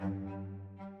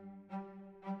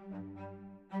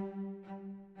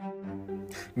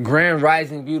Grand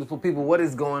Rising, beautiful people. What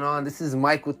is going on? This is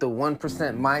Mike with the 1%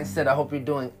 Mindset. I hope you're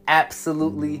doing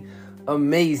absolutely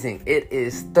amazing. It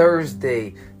is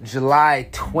Thursday, July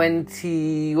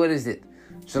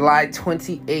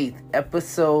 28th,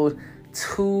 episode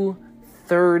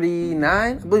 239.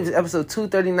 I believe it's episode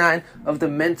 239 of the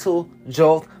Mental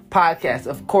Jolt podcast.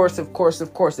 Of course,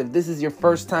 if this is your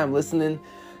first time listening,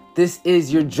 this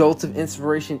is your jolt of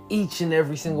inspiration each and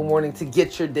every single morning to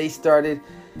get your day started.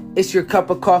 It's your cup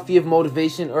of coffee of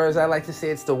motivation, or as I like to say,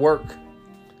 it's the work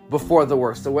before the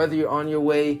work. So whether you're on your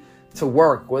way to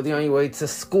work, whether you're on your way to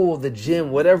school, the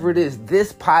gym, whatever it is,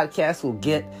 this podcast will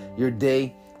get your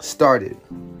day started.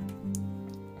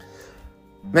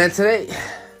 Man, today's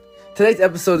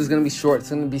episode is going to be short. It's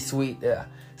going to be sweet. Yeah,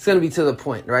 it's going to be to the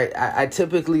point, right? I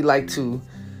typically like to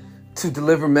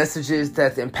deliver messages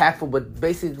that's impactful, but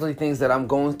basically things that I'm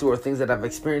going through or things that I've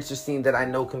experienced or seen that I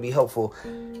know can be helpful.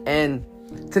 And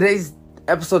today's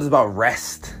episode is about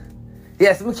rest.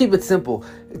 Yes, let me keep it simple.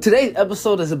 Today's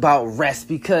episode is about rest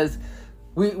because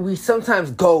we sometimes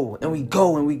go.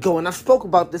 And I've spoke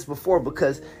about this before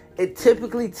because it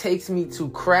typically takes me to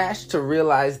crash to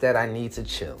realize that I need to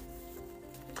chill.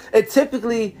 It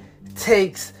typically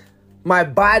takes my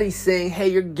body saying, hey,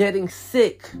 you're getting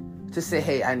sick, to say,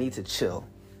 hey, I need to chill.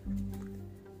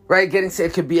 Right? Getting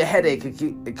sick, it could be a headache.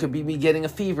 It could be me getting a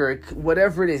fever.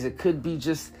 Whatever it is, it could be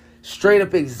just straight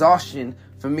up exhaustion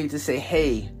for me to say,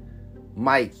 hey,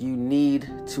 Mike, you need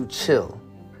to chill.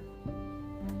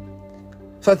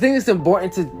 So I think it's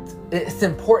important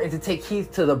to take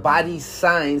heed to the body's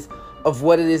signs of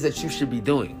what it is that you should be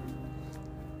doing.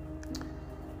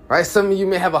 Right? Some of you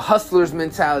may have a hustler's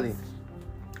mentality.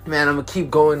 Man, I'm going to keep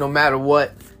going no matter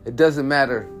what. It doesn't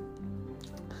matter.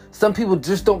 Some people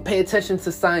just don't pay attention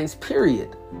to signs,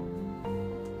 period.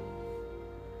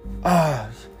 I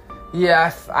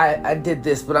did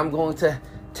this, but I'm going to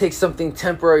take something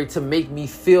temporary to make me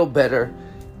feel better,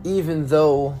 even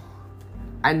though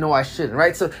I know I shouldn't,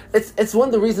 right? So it's one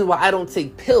of the reasons why I don't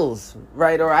take pills,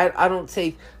 right? Or I don't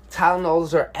take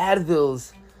Tylenols or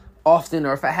Advils often,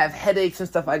 or if I have headaches and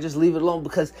stuff, I just leave it alone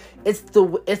because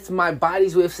it's my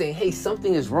body's way of saying, hey,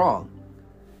 something is wrong.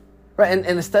 Right? And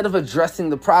instead of addressing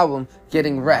the problem,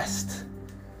 getting rest,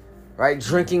 right?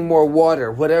 Drinking more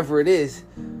water, whatever it is,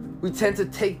 we tend to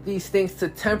take these things to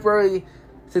temporarily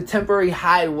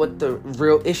hide what the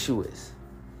real issue is.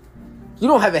 You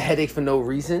don't have a headache for no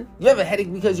reason. You have a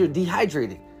headache because you're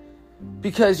dehydrated,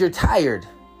 because you're tired,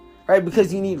 right?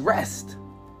 Because you need rest.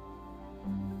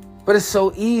 But it's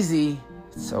so easy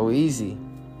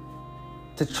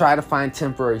to try to find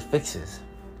temporary fixes.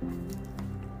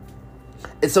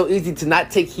 It's so easy to not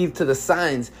take heed to the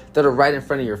signs that are right in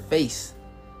front of your face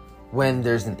when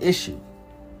there's an issue.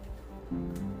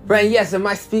 Right? Yes, did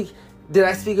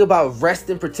I speak about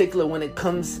rest in particular when it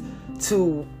comes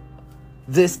to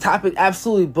this topic?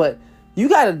 Absolutely, but you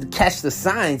got to catch the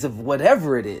signs of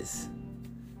whatever it is.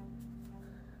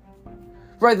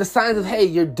 Right? The signs of, hey,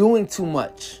 you're doing too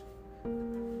much.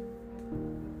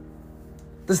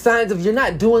 The signs of you're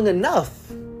not doing enough.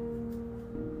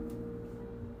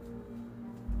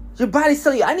 Your body's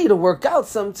telling you, I need to work out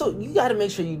some, so you got to make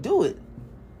sure you do it.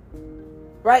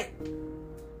 Right?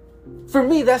 For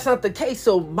me, that's not the case.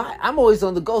 So I'm always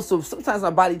on the go. So sometimes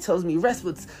my body tells me rest,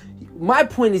 but my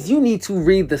point is you need to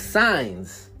read the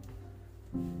signs.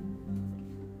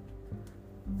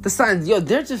 The signs,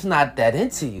 they're just not that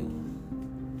into you.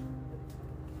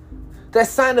 That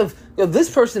sign of, this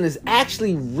person is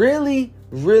actually really,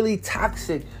 really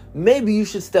toxic. Maybe you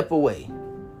should step away.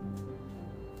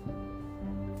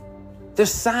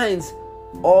 There's signs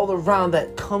all around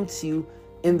that come to you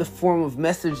in the form of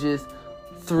messages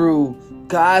through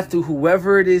God, through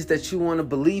whoever it is that you want to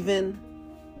believe in.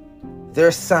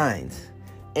 There's signs.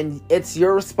 And it's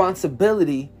your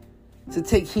responsibility to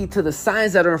take heed to the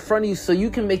signs that are in front of you so you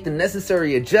can make the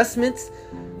necessary adjustments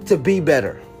to be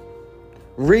better.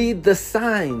 Read the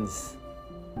signs.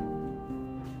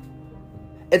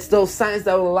 It's those signs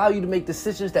that will allow you to make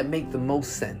decisions that make the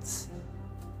most sense.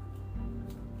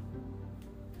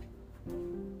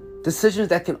 Decisions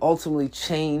that can ultimately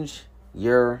change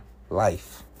your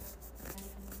life.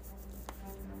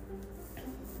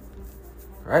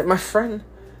 Right? My friend,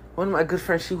 one of my good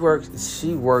friends, she works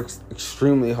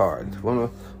extremely hard. One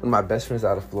of my best friends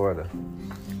out of Florida.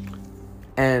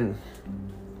 And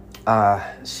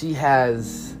she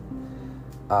has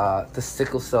the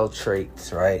sickle cell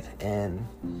traits, right? And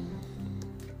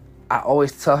I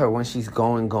always tell her when she's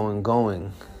going,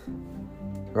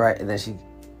 right? And then she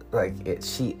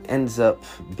ends up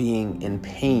being in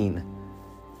pain.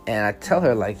 And I tell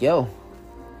her, like, yo,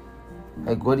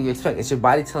 like, what do you expect? It's your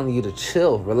body telling you to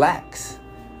chill, relax.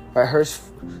 right? Hers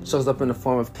shows up in the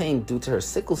form of pain due to her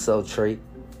sickle cell trait.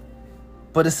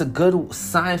 But it's a good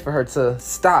sign for her to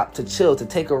stop, to chill, to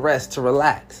take a rest, to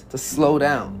relax, to slow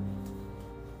down.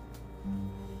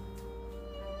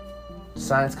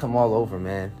 Signs come all over,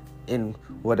 man, in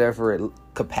whatever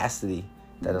capacity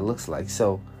that it looks like.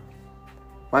 So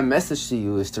my message to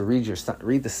you is to read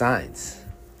the signs.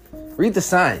 Read the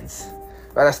signs.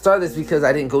 Right? I started this because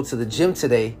I didn't go to the gym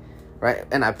today, right?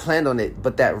 And I planned on it,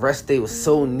 but that rest day was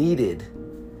so needed.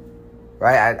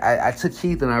 Right? I took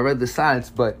heed and I read the signs,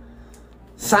 but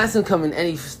signs can come in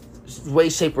any way,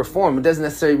 shape, or form. It doesn't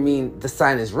necessarily mean the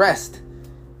sign is rest.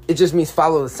 It just means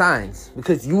follow the signs,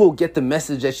 because you will get the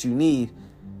message that you need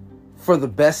for the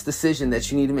best decision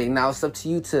that you need to make. Now it's up to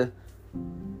you to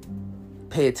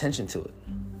pay attention to it.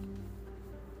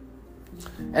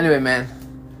 Anyway, man,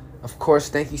 of course,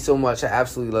 thank you so much. I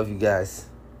absolutely love you guys.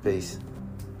 Peace.